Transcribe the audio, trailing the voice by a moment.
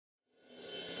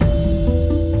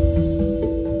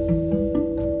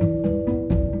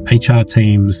HR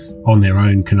teams on their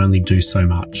own can only do so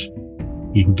much.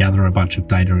 You can gather a bunch of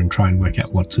data and try and work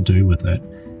out what to do with it.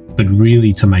 But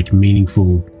really, to make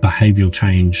meaningful behavioural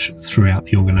change throughout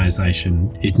the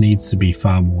organisation, it needs to be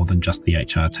far more than just the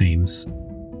HR teams.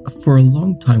 For a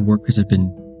long time, workers have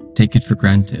been taken for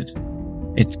granted.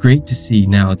 It's great to see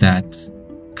now that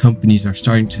companies are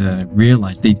starting to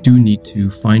realize they do need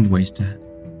to find ways to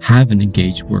have an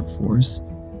engaged workforce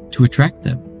to attract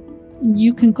them.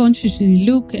 You can consciously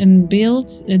look and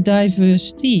build a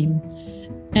diverse team.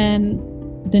 And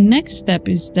the next step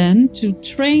is then to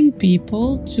train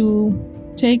people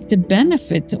to take the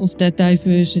benefit of that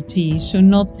diversity. So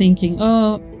not thinking,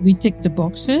 oh, we tick the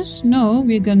boxes. No,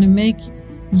 we're going to make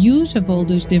use of all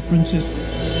those differences.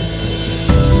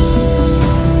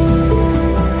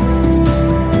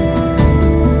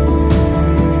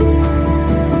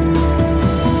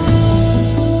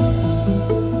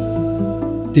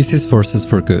 This is Forces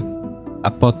for Good, a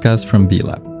podcast from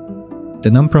B-Lab, the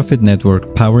nonprofit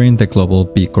network powering the global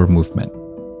B Corp movement.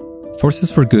 Forces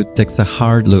for Good takes a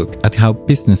hard look at how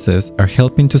businesses are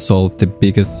helping to solve the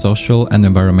biggest social and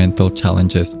environmental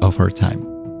challenges of our time.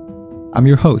 I'm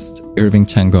your host, Irving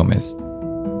Chan Gomez.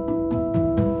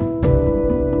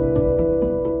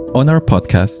 On our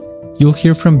podcast, you'll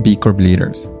hear from B Corp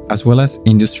leaders, as well as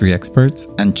industry experts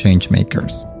and change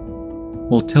makers.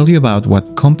 We'll tell you about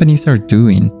what companies are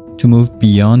doing to move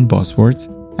beyond buzzwords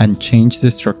and change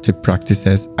destructive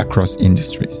practices across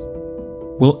industries.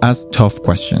 We'll ask tough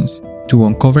questions to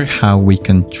uncover how we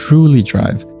can truly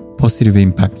drive positive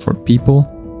impact for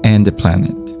people and the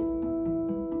planet.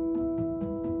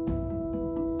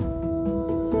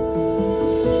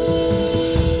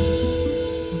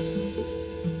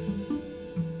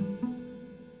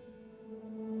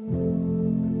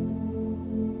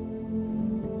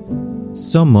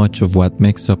 So much of what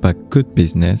makes up a good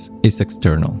business is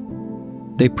external.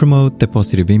 They promote the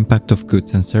positive impact of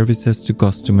goods and services to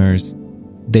customers,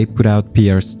 they put out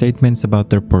PR statements about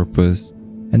their purpose,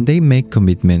 and they make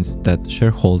commitments that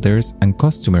shareholders and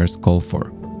customers call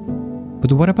for.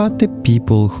 But what about the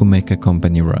people who make a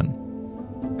company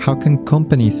run? How can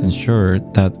companies ensure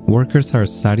that workers are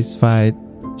satisfied,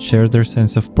 share their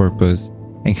sense of purpose,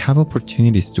 and have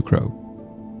opportunities to grow?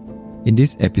 In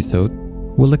this episode,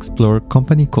 we'll explore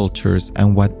company cultures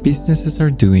and what businesses are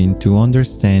doing to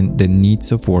understand the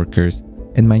needs of workers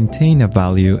and maintain a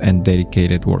value and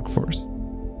dedicated workforce.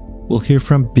 We'll hear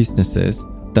from businesses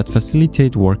that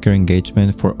facilitate worker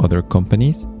engagement for other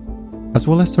companies, as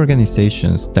well as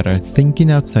organizations that are thinking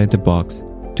outside the box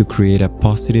to create a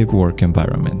positive work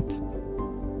environment.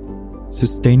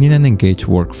 Sustaining an engaged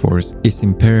workforce is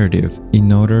imperative in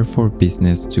order for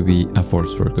business to be a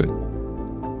force for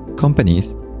good.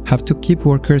 Companies have to keep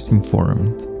workers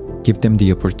informed, give them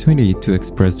the opportunity to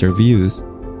express their views,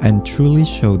 and truly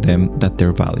show them that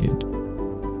they're valued.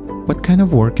 What kind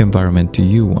of work environment do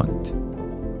you want?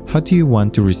 How do you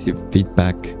want to receive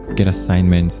feedback, get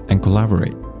assignments, and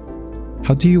collaborate?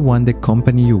 How do you want the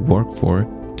company you work for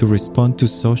to respond to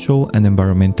social and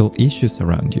environmental issues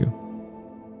around you?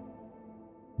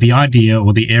 The idea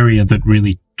or the area that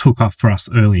really took off for us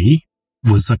early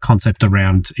was a concept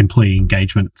around employee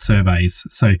engagement surveys.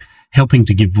 So helping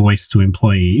to give voice to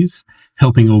employees,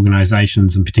 helping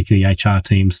organizations and particularly HR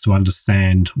teams to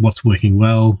understand what's working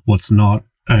well, what's not,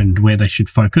 and where they should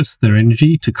focus their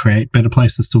energy to create better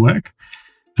places to work.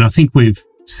 And I think we've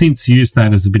since used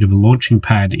that as a bit of a launching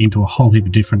pad into a whole heap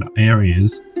of different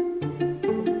areas.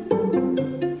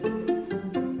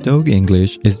 Doug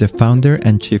English is the founder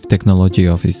and chief technology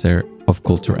officer of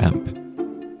Culture Amp,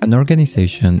 an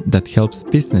organization that helps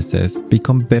businesses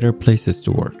become better places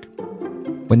to work.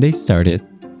 When they started,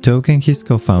 Doug and his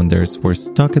co-founders were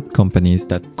stuck at companies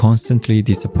that constantly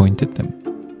disappointed them.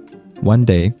 One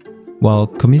day, while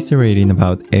commiserating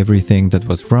about everything that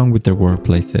was wrong with their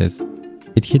workplaces,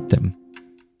 it hit them.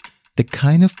 The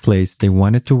kind of place they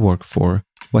wanted to work for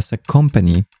was a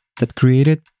company that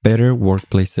created better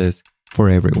workplaces for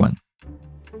everyone.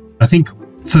 I think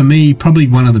for me, probably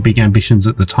one of the big ambitions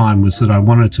at the time was that I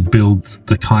wanted to build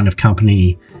the kind of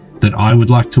company that I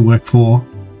would like to work for.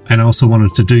 And I also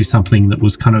wanted to do something that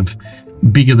was kind of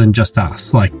bigger than just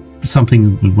us, like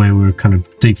something where we were kind of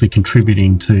deeply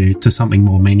contributing to something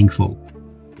more meaningful.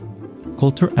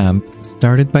 Culture Amp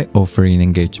started by offering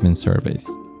engagement surveys.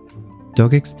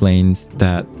 Doug explains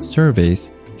that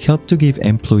surveys help to give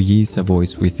employees a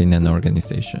voice within an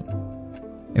organization.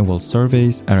 And while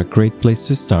surveys are a great place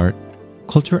to start,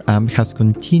 Culture Amp has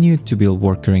continued to build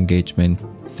worker engagement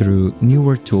through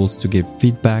newer tools to give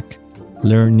feedback,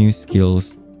 learn new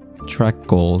skills, track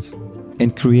goals,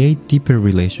 and create deeper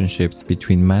relationships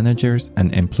between managers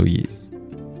and employees.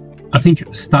 I think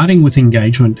starting with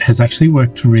engagement has actually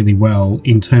worked really well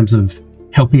in terms of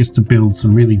helping us to build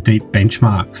some really deep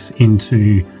benchmarks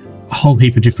into a whole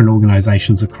heap of different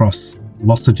organizations across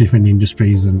lots of different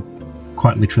industries and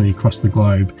quite literally across the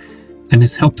globe. And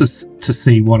it's helped us to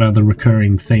see what are the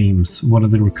recurring themes, what are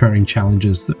the recurring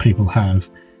challenges that people have,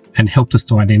 and helped us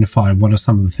to identify what are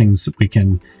some of the things that we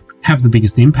can have the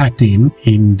biggest impact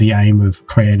in the aim of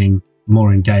creating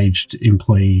more engaged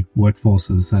employee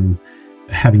workforces and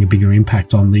having a bigger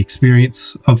impact on the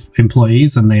experience of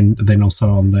employees and then also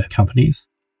on the companies.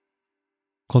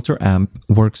 Culture Amp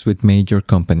works with major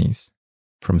companies,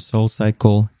 from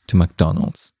SoulCycle to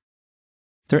McDonald's.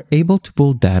 They're able to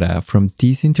pull data from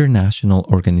these international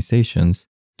organizations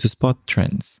to spot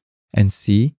trends and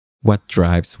see what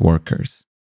drives workers.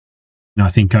 I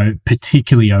think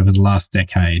particularly over the last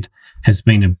decade has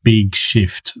been a big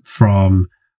shift from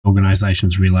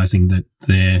organizations realizing that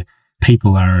their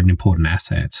people are an important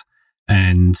asset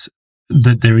and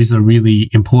that there is a really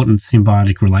important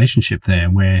symbiotic relationship there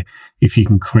where if you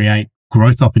can create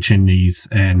growth opportunities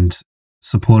and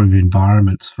supportive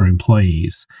environments for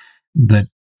employees, that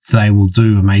they will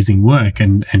do amazing work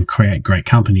and create great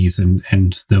companies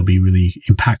and there'll be really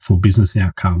impactful business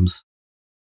outcomes.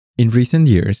 In recent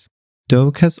years,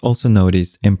 Doug has also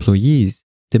noticed employees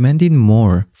demanding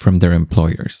more from their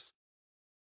employers.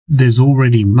 There's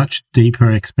already much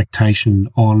deeper expectation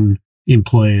on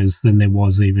employers than there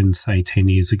was even, say, 10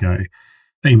 years ago.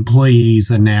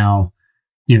 Employees are now,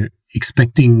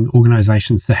 expecting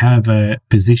organizations to have a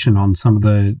position on some of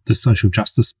the social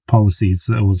justice policies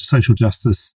or social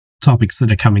justice topics that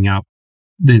are coming up.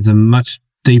 There's a much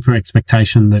deeper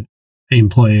expectation that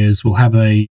employers will have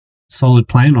a solid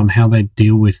plan on how they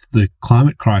deal with the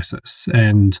climate crisis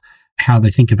and how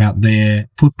they think about their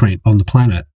footprint on the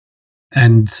planet.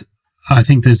 And I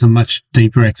think there's a much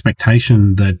deeper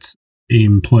expectation that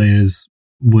employers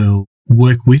will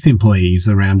work with employees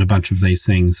around a bunch of these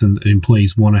things, and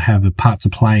employees want to have a part to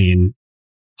play in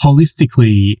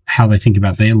holistically how they think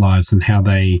about their lives and how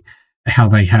they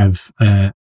have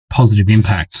a positive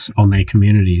impact on their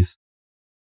communities.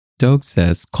 Doug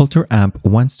says Culture Amp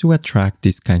wants to attract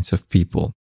these kinds of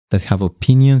people that have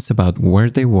opinions about where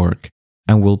they work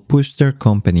and will push their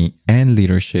company and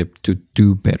leadership to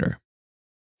do better.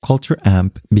 Culture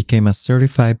Amp became a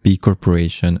certified B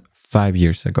Corporation 5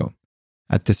 years ago,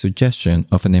 at the suggestion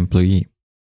of an employee.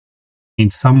 In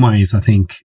some ways, I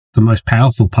think the most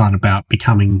powerful part about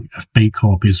becoming a B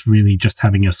Corp is really just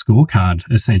having a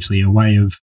scorecard, essentially a way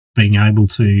of being able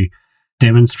to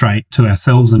demonstrate to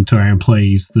ourselves and to our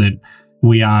employees that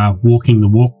we are walking the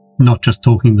walk, not just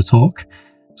talking the talk.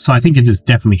 So I think it has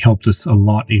definitely helped us a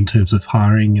lot in terms of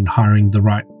hiring the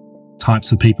right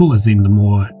types of people, as in the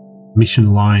more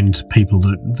mission-aligned people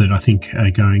that I think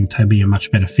are going to be a much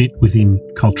better fit within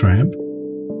Culture Amp.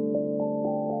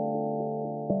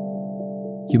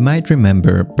 You might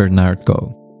remember Bernard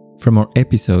Go from our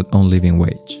episode on Living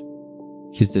Wage.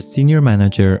 He's the Senior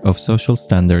Manager of Social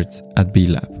Standards at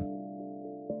B-Lab.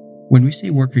 When we say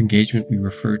worker engagement, we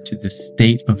refer to the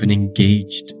state of an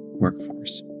engaged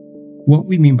workforce. What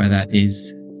we mean by that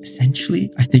is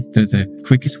essentially, I think the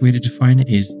quickest way to define it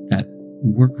is that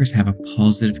workers have a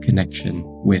positive connection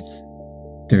with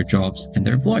their jobs and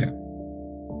their employer.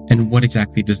 And what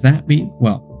exactly does that mean?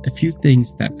 Well, a few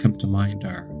things that come to mind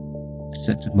are a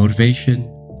sense of motivation,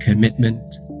 commitment,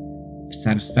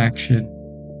 satisfaction,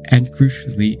 and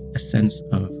crucially, a sense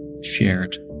of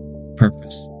shared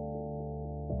purpose.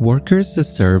 Workers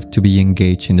deserve to be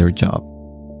engaged in their job,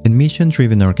 and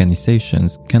mission-driven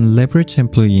organizations can leverage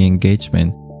employee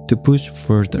engagement to push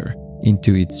further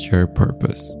into its shared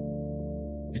purpose.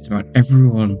 It's about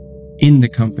everyone in the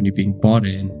company being bought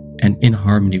in and in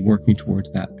harmony working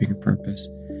towards that bigger purpose.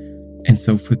 And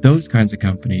so for those kinds of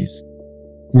companies,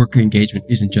 worker engagement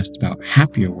isn't just about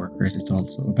happier workers, it's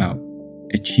also about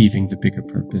achieving the bigger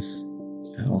purpose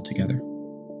altogether.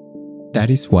 That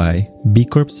is why B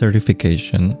Corp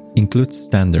certification includes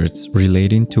standards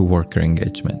relating to worker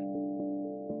engagement.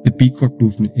 The B Corp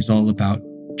movement is all about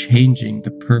changing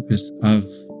the purpose of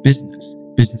business.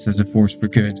 Business as a force for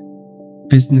good.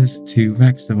 Business to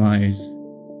maximize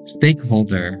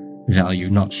stakeholder value,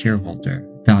 not shareholder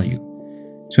value.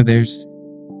 So there's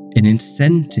an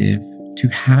incentive to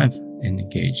have an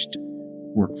engaged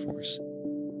workforce.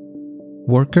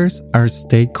 Workers are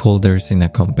stakeholders in a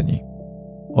company.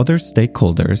 Other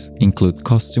stakeholders include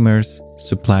customers,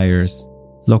 suppliers,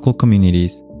 local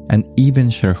communities, and even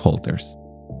shareholders.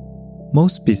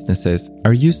 Most businesses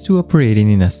are used to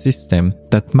operating in a system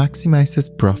that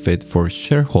maximizes profit for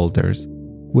shareholders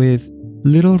with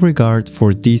little regard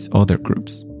for these other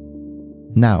groups.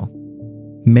 Now,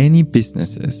 many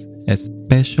businesses,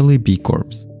 especially B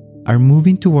Corps, are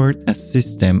moving toward a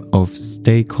system of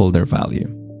stakeholder value.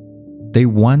 They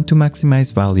want to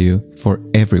maximize value for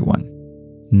everyone,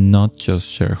 not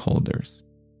just shareholders.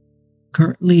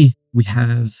 Currently, we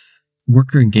have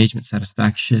worker engagement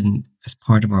satisfaction as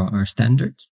part of our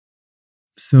standards.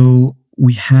 So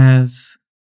we have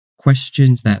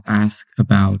questions that ask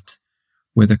about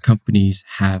whether companies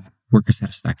have worker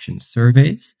satisfaction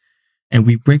surveys. And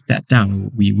we break that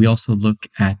down. We also look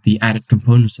at the added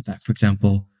components of that. For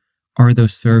example, are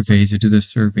those surveys or do those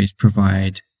surveys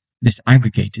provide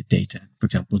disaggregated data? For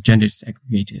example, gender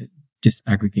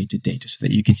disaggregated data so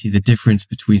that you can see the difference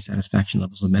between satisfaction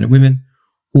levels of men and women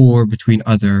or between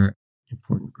other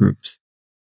important groups.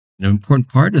 An important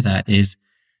part of that is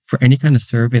for any kind of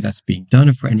survey that's being done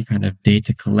or for any kind of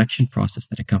data collection process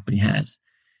that a company has,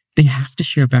 they have to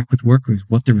share back with workers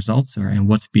what the results are and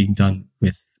what's being done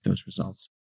with those results.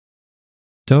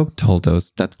 Doug told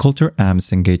us that Culture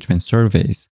Amp's engagement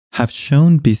surveys have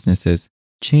shown businesses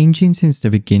changing since the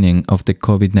beginning of the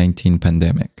COVID-19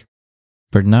 pandemic.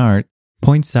 Bernard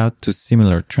points out to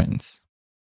similar trends.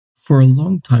 For a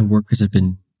long time, workers have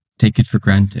been taken for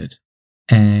granted.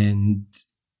 And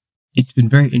it's been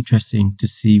very interesting to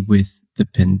see with the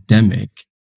pandemic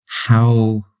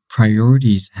how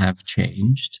priorities have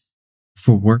changed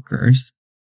for workers.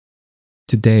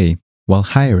 Today, while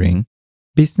hiring,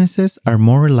 businesses are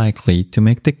more likely to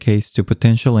make the case to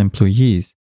potential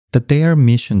employees that they are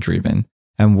mission-driven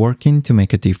and working to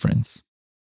make a difference.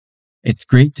 It's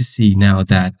great to see now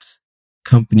that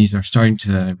companies are starting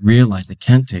to realize they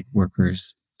can't take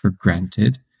workers for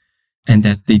granted and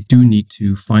that they do need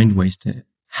to find ways to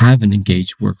have an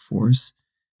engaged workforce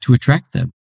to attract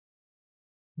them.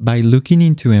 By looking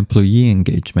into employee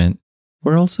engagement,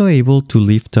 we're also able to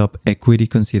lift up equity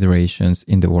considerations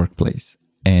in the workplace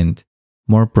and,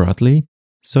 more broadly,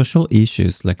 social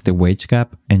issues like the wage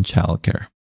gap and childcare.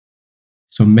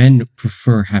 So men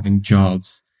prefer having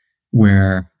jobs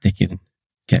where they can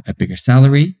get a bigger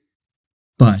salary,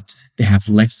 but they have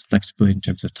less flexibility in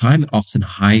terms of time and often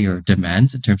higher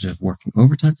demands in terms of working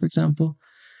overtime, for example.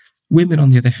 Women, on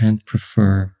the other hand,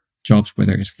 prefer jobs where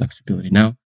there is flexibility.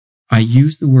 Now, I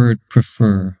use the word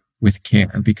prefer with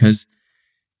care because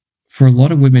for a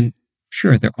lot of women,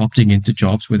 sure, they're opting into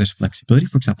jobs where there's flexibility,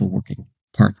 for example, working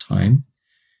part-time.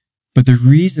 But the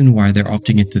reason why they're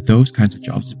opting into those kinds of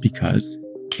jobs is because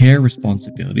care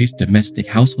responsibilities, domestic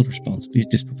household responsibilities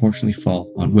disproportionately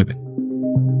fall on women.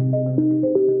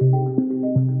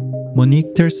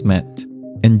 Monique Tersmet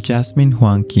and Jasmine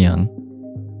Huang Qiang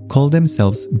call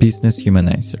themselves business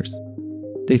humanizers.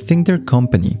 They think their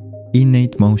company,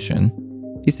 Innate Motion,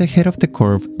 is ahead of the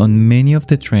curve on many of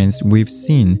the trends we've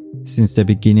seen since the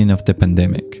beginning of the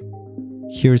pandemic.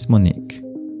 Here's Monique.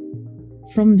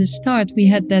 From the start, we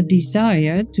had that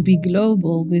desire to be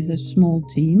global with a small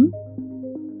team.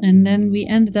 And then we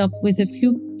ended up with a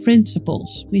few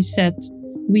principles. We said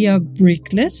we are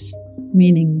brickless,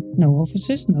 meaning no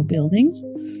offices, no buildings.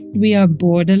 We are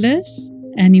borderless.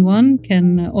 Anyone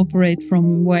can operate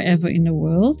from wherever in the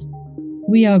world.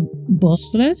 We are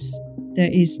bossless.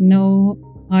 There is no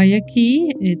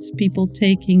hierarchy. It's people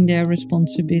taking their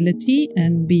responsibility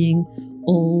and being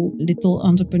all little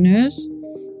entrepreneurs.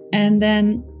 And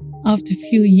then after a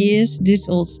few years, this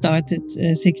all started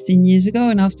 16 years ago.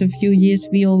 And after a few years,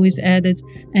 we always added,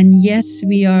 and yes,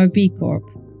 we are B Corp.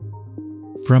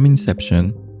 From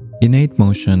inception, Innate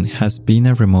Motion has been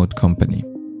a remote company.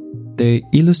 They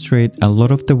illustrate a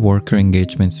lot of the worker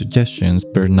engagement suggestions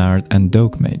Bernard and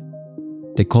Doug made.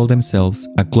 They call themselves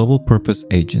a global purpose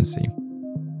agency.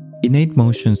 Innate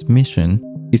Motion's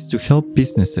mission is to help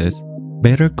businesses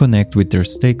better connect with their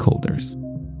stakeholders.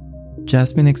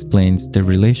 Jasmine explains the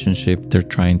relationship they're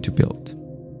trying to build.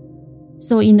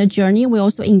 So in the journey, we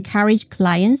also encourage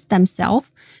clients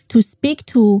themselves to speak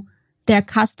to their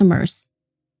customers.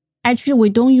 Actually, we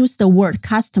don't use the word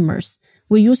customers.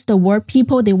 We use the word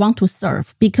people they want to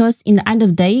serve because in the end of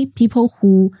the day, people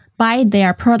who buy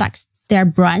their products, their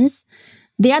brands,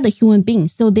 they are the human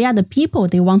beings. So they are the people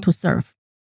they want to serve.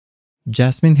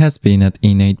 Jasmine has been at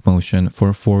Innate Motion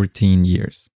for 14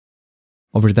 years.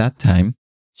 Over that time,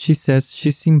 she says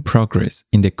she's seen progress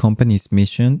in the company's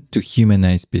mission to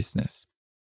humanize business,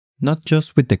 not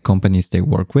just with the companies they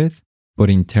work with, but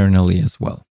internally as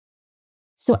well.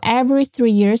 So every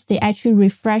 3 years, they actually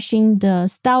refreshing the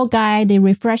style guide, they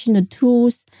refreshing the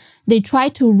tools. They try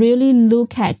to really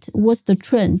look at what's the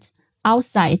trend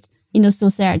outside in the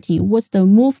society, what's the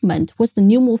movement, what's the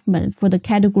new movement for the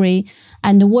category,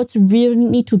 and what's really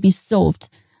need to be solved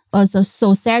as a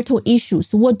societal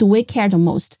issues. What do we care the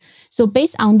most? So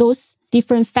based on those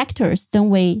different factors, then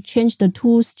we change the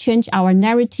tools, change our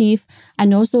narrative,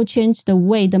 and also change the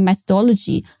way, the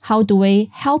methodology. How do we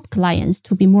help clients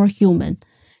to be more human?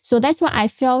 So that's why I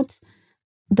felt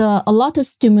a lot of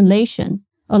stimulation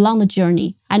along the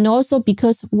journey. And also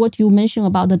because what you mentioned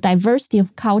about the diversity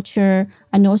of culture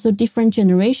and also different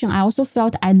generation, I also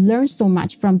felt I learned so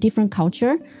much from different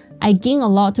culture. I gained a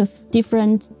lot of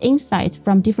different insight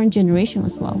from different generations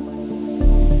as well.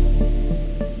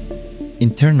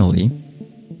 Internally,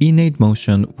 Innate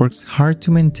Motion works hard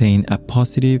to maintain a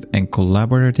positive and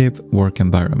collaborative work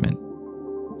environment.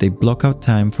 They block out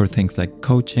time for things like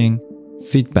coaching,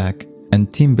 feedback,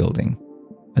 and team building.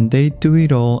 And they do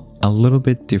it all a little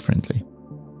bit differently.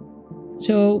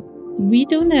 So we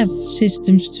don't have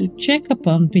systems to check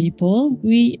upon people.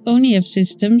 We only have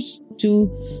systems to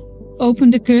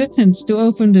open the curtains, to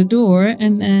open the door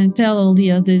and tell all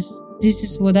the others, this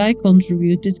is what I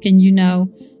contributed. Can you now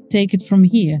take it from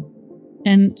here?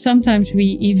 And sometimes we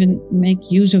even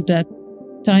make use of that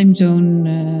time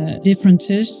zone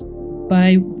differences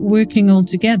by working all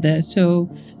together.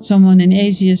 So someone in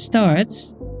Asia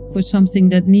starts for something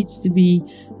that needs to be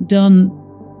done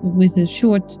with a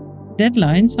short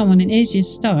deadline. Someone in Asia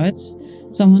starts,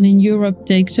 someone in Europe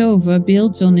takes over,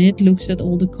 builds on it, looks at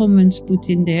all the comments put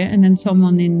in there, and then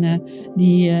someone in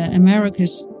the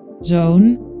Americas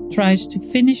zone tries to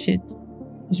finish it.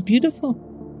 It's beautiful.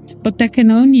 But that can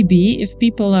only be if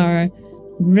people are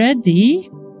ready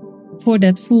for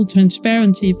that full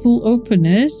transparency, full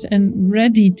openness, and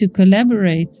ready to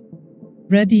collaborate,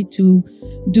 ready to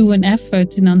do an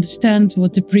effort and understand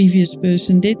what the previous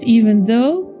person did, even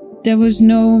though there was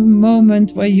no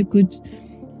moment where you could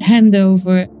hand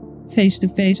over face to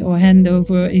face or hand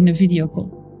over in a video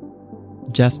call.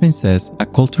 Jasmine says a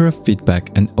culture of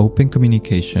feedback and open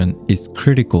communication is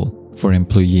critical for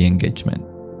employee engagement,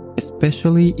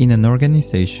 especially in an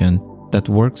organization that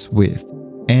works with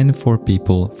and for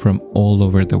people from all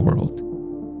over the world.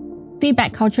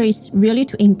 Feedback culture is really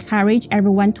to encourage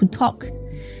everyone to talk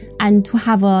and to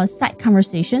have a side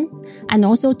conversation, and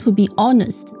also to be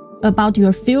honest about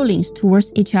your feelings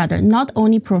towards each other, not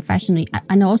only professionally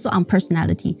and also on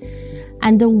personality.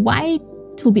 And the why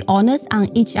to be honest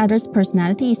on each other's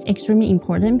personality is extremely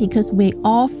important, because we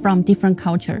all from different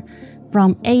culture.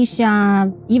 From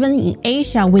Asia, even in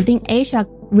Asia, within Asia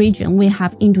region, we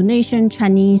have Indonesian,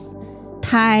 Chinese,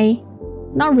 Thai,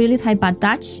 not really Thai, but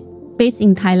Dutch, based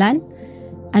in Thailand.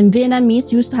 And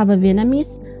Vietnamese, used to have a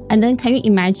Vietnamese. And then can you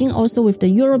imagine also with the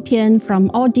European, from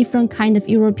all different kind of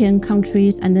European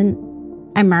countries, and then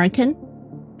American.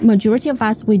 Majority of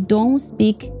us, we don't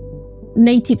speak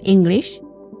native English.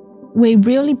 We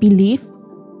really believe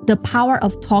the power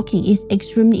of talking is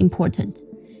extremely important.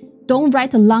 Don't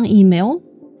write a long email.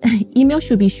 Email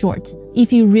should be short.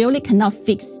 If you really cannot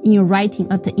fix in your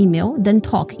writing of the email, then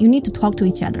talk. You need to talk to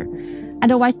each other.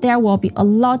 Otherwise, there will be a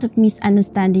lot of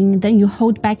misunderstanding. Then you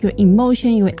hold back your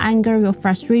emotion, your anger, your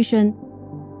frustration.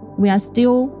 We are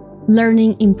still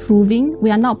learning, improving.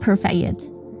 We are not perfect yet.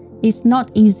 It's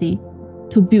not easy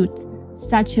to build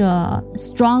such a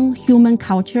strong human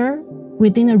culture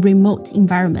within a remote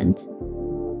environment.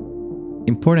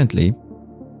 Importantly,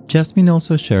 Jasmine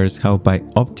also shares how by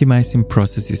optimizing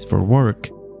processes for work,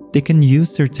 they can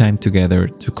use their time together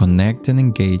to connect and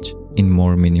engage in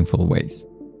more meaningful ways,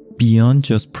 beyond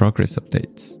just progress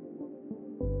updates.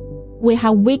 We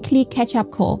have weekly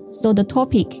catch-up call, so the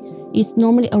topic is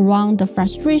normally around the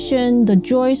frustration, the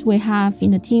joys we have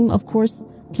in the team, of course,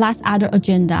 plus other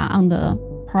agenda on the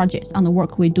projects, on the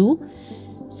work we do.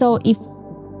 So if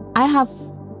I have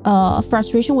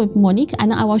frustration with Monique, and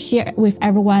then I will share with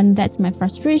everyone that's my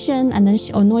frustration, and then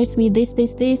she annoys me this,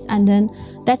 and then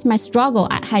that's my struggle.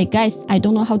 Hi guys, I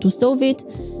don't know how to solve it.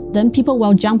 Then people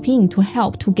will jump in to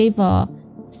help, to give a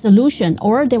solution,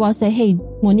 or they will say, hey,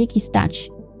 Monique is Dutch.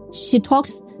 She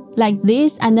talks like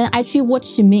this, and then actually what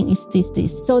she means is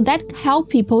this. So that help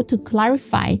people to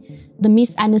clarify the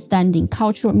misunderstanding,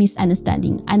 cultural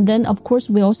misunderstanding. And then of course,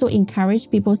 we also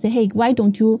encourage people to say, hey, why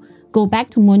don't you go back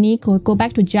to Monique or go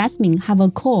back to Jasmine, have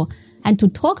a call, and to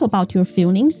talk about your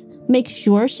feelings, make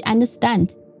sure she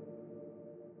understands.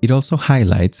 It also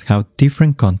highlights how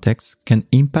different contexts can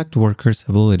impact workers'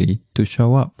 ability to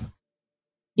show up.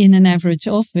 In an average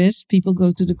office, people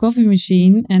go to the coffee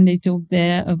machine and they talk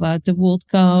there about the World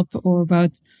Cup or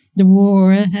about the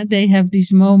war. They have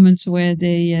these moments where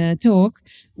they talk.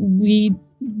 We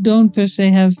don't per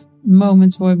se have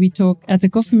moments where we talk at the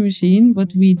coffee machine,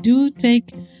 but we do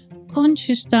take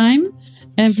conscious time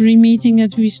every meeting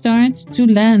that we start to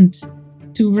land,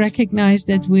 to recognize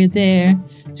that we're there,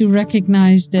 to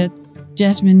recognize that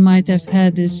Jasmine might have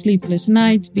had a sleepless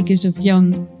night because of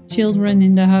young children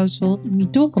in the household, we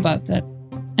talk about that.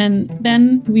 And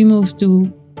then we move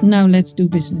to, now let's do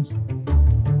business.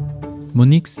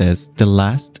 Monique says the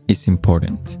last is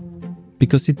important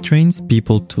because it trains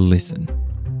people to listen.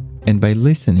 And by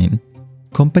listening,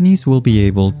 companies will be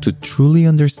able to truly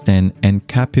understand and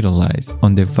capitalize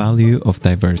on the value of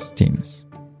diverse teams.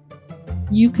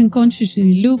 You can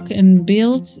consciously look and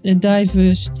build a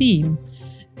diverse team.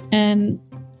 And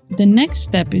the next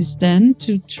step is then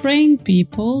to train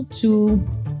people to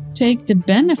take the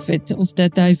benefit of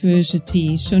that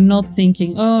diversity. So not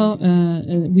thinking,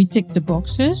 we tick the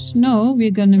boxes. No,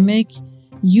 we're going to make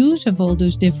use of all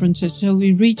those differences. So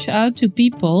we reach out to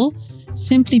people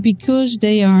simply because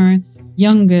they are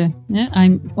younger.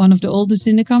 I'm one of the oldest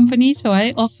in the company, so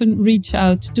I often reach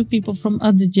out to people from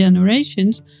other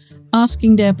generations,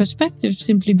 asking their perspective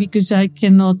simply because I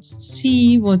cannot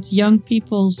see what young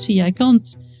people see. I can't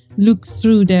look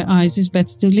through their eyes. It's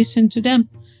better to listen to them.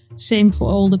 Same for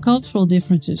all the cultural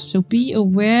differences. So be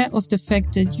aware of the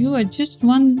fact that you are just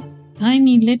one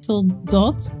tiny little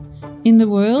dot in the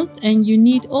world and you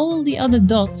need all the other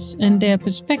dots and their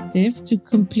perspective to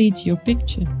complete your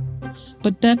picture.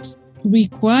 But that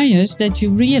requires that you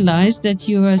realize that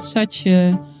you are such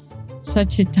a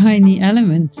tiny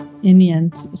element in the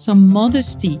end. Some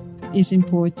modesty is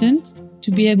important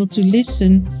to be able to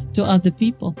listen to other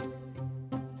people.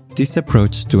 This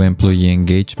approach to employee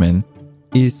engagement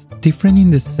is different in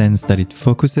the sense that it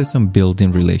focuses on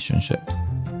building relationships,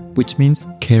 which means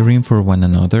caring for one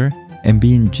another and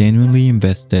being genuinely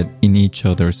invested in each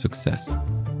other's success.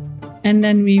 And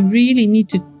then we really need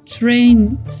to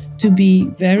train to be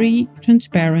very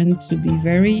transparent, to be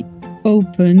very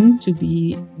open, to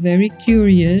be very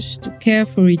curious, to care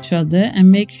for each other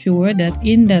and make sure that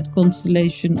in that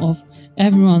constellation of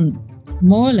everyone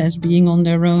more or less being on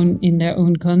their own in their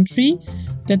own country,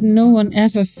 that no one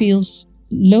ever feels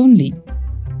lonely.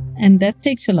 And that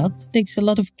takes a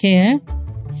lot of care,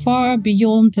 far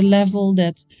beyond the level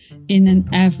that in an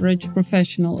average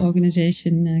professional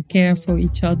organization care for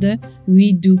each other.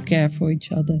 We do care for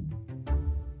each other.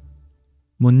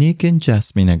 Monique and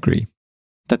Jasmine agree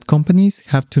that companies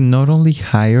have to not only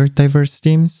hire diverse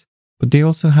teams, but they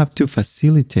also have to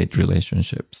facilitate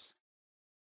relationships.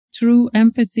 True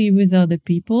empathy with other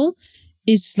people,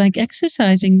 it's like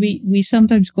exercising. We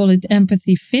sometimes call it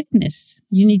empathy fitness.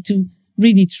 You need to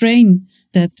really train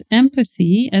that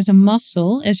empathy as a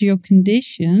muscle, as your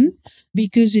condition,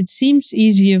 because it seems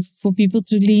easier for people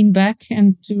to lean back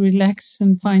and to relax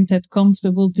and find that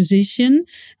comfortable position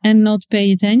and not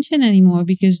pay attention anymore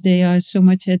because they are so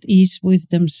much at ease with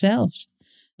themselves.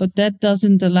 But that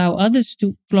doesn't allow others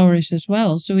to flourish as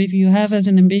well. So if you have as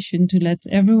an ambition to let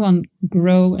everyone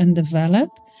grow and develop,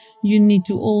 you need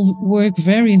to all work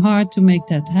very hard to make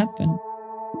that happen.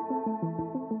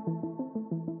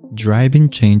 Driving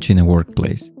change in a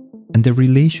workplace and the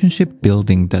relationship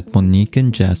building that Monique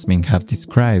and Jasmine have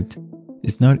described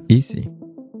is not easy.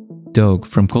 Doug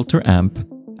from Culture Amp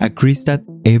agrees that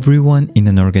everyone in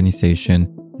an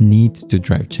organization needs to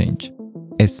drive change,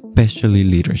 especially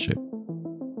leadership.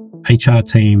 HR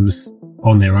teams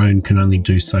on their own can only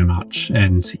do so much.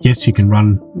 And yes, you can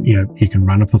run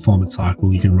a performance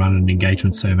cycle, you can run an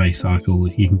engagement survey cycle,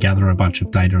 you can gather a bunch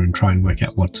of data and try and work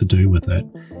out what to do with it.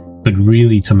 But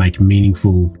really, to make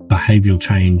meaningful behavioral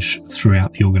change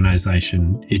throughout the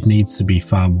organization, it needs to be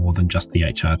far more than just the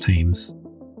HR teams.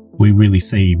 We really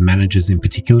see managers in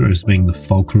particular as being the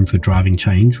fulcrum for driving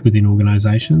change within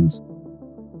organizations.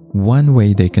 One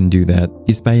way they can do that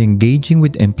is by engaging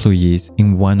with employees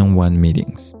in one-on-one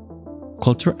meetings.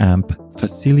 Culture Amp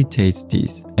facilitates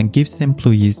this and gives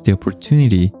employees the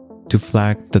opportunity to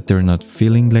flag that they're not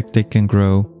feeling like they can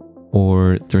grow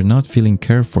or they're not feeling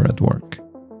cared for at work.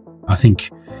 I think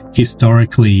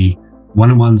historically,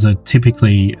 one-on-ones are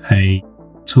typically a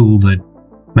tool that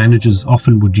managers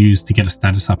often would use to get a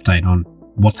status update on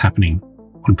what's happening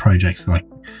on projects, like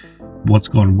what's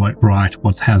gone right,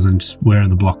 what hasn't, where are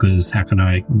the blockers, how can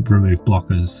I remove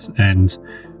blockers. And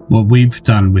what we've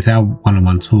done with our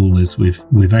one-on-one tool is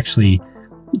we've actually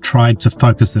tried to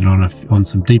focus it on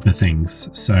some deeper things.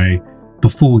 So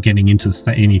before getting into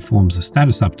any forms of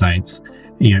status updates,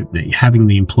 having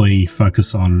the employee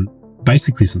focus on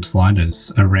basically some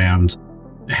sliders around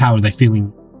how are they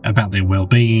feeling about their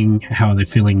well-being, how are they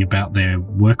feeling about their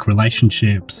work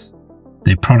relationships,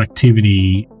 their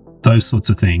productivity, those sorts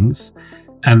of things,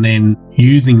 and then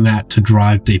using that to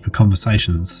drive deeper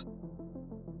conversations.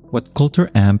 What Culture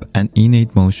Amp and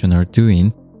Innate Motion are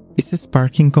doing is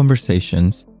sparking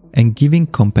conversations and giving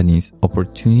companies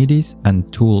opportunities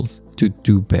and tools to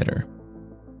do better.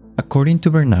 According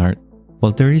to Bernard,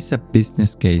 while there is a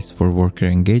business case for worker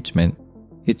engagement,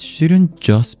 it shouldn't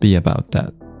just be about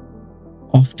that.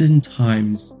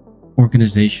 Oftentimes,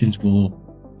 organizations will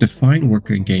define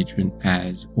worker engagement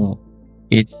as, well,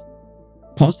 it's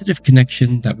positive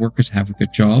connection that workers have with their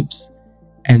jobs,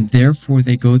 and therefore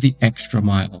they go the extra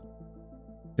mile.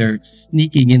 They're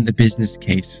sneaking in the business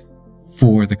case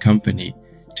for the company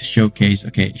to showcase,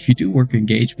 okay, if you do worker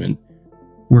engagement,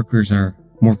 workers are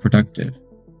more productive.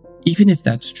 Even if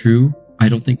that's true, I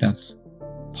don't think that's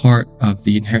part of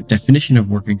the inherent definition of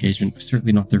worker engagement, but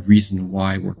certainly not the reason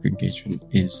why worker engagement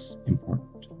is important.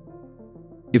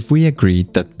 If we agree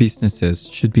that businesses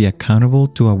should be accountable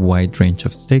to a wide range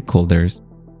of stakeholders,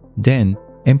 then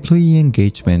employee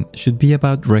engagement should be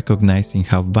about recognizing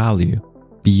how value,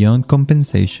 beyond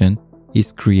compensation,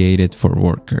 is created for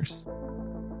workers.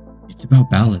 It's about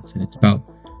balance, and it's about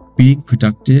being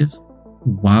productive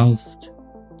whilst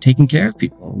taking care of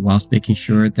people, whilst making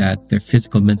sure that their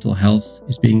physical and mental health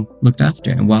is being looked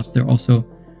after, and whilst they're also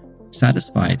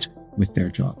satisfied with their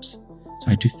jobs.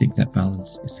 So I do think that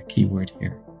balance is the key word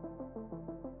here.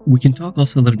 We can talk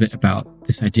also a little bit about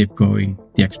this idea of going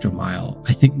the extra mile.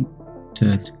 I think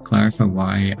to clarify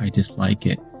why I dislike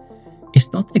it,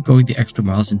 it's not that going the extra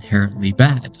mile is inherently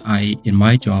bad. In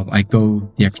my job, I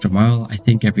go the extra mile, I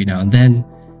think, every now and then,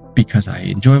 because I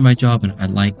enjoy my job and I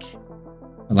like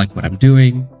what I'm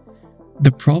doing.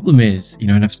 The problem is,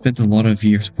 and I've spent a lot of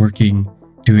years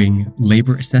doing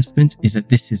labor assessment, is that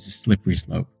this is a slippery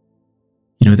slope.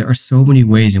 There are so many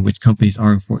ways in which companies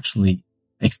are unfortunately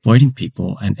exploiting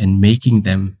people and making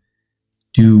them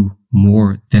do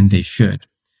more than they should.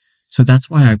 So that's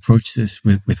why I approach this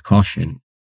with caution.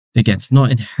 Again, it's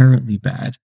not inherently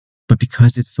bad, but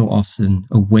because it's so often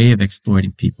a way of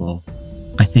exploiting people,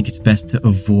 I think it's best to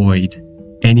avoid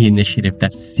any initiative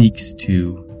that seeks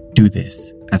to do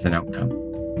this as an outcome.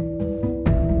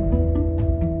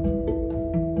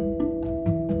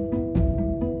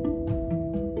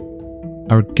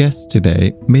 Our guest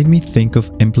today made me think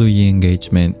of employee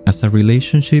engagement as a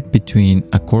relationship between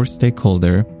a core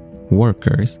stakeholder,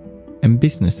 workers, and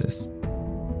businesses.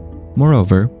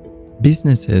 Moreover,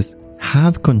 businesses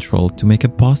have control to make a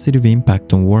positive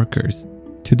impact on workers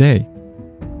today.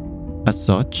 As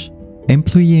such,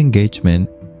 employee engagement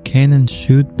can and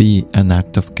should be an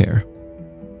act of care.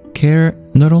 Care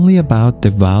not only about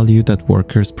the value that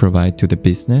workers provide to the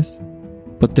business,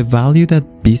 but the value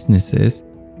that businesses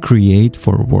create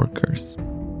for workers.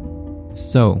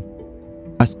 So,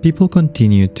 as people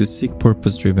continue to seek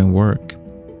purpose-driven work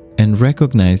and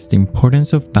recognize the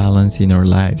importance of balance in our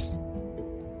lives,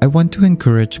 I want to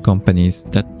encourage companies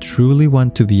that truly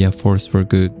want to be a force for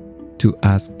good to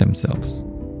ask themselves,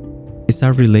 is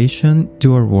our relation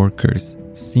to our workers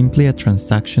simply a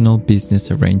transactional business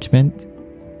arrangement,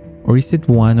 or is it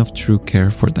one of true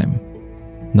care for them,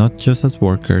 not just as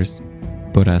workers,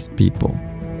 but as people?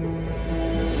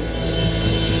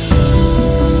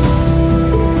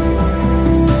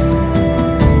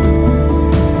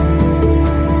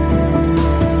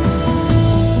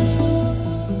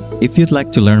 If you'd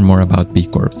like to learn more about B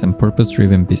Corps and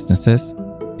purpose-driven businesses,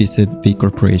 visit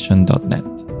vcorporation.net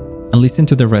and listen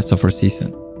to the rest of our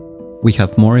season. We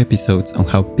have more episodes on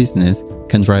how business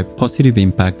can drive positive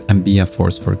impact and be a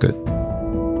force for good.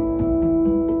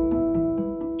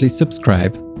 Please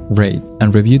subscribe, rate,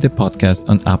 and review the podcast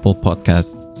on Apple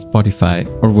Podcasts, Spotify,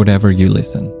 or wherever you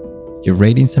listen. Your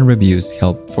ratings and reviews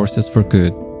help Forces for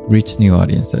Good reach new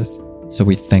audiences, so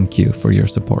we thank you for your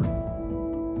support.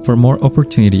 For more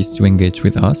opportunities to engage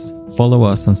with us, follow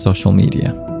us on social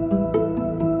media.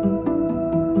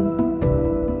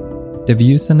 The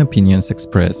views and opinions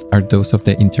expressed are those of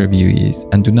the interviewees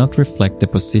and do not reflect the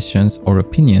positions or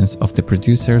opinions of the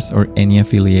producers or any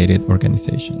affiliated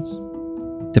organizations.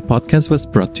 The podcast was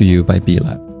brought to you by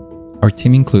B-Lab. Our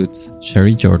team includes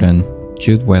Sherry Jordan,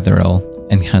 Jude Wetherell,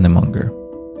 and Hannah Munger.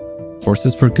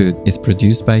 Forces for Good is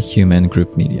produced by Human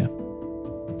Group Media.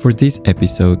 For this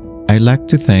episode, I'd like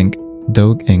to thank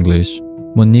Doug English,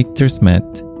 Monique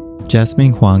Tersmet,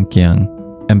 Jasmine Huang Kiang,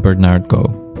 and Bernard Go.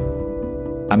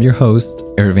 I'm your host,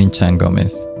 Irving Chan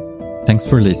Gomez. Thanks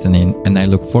for listening, and I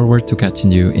look forward to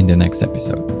catching you in the next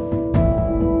episode.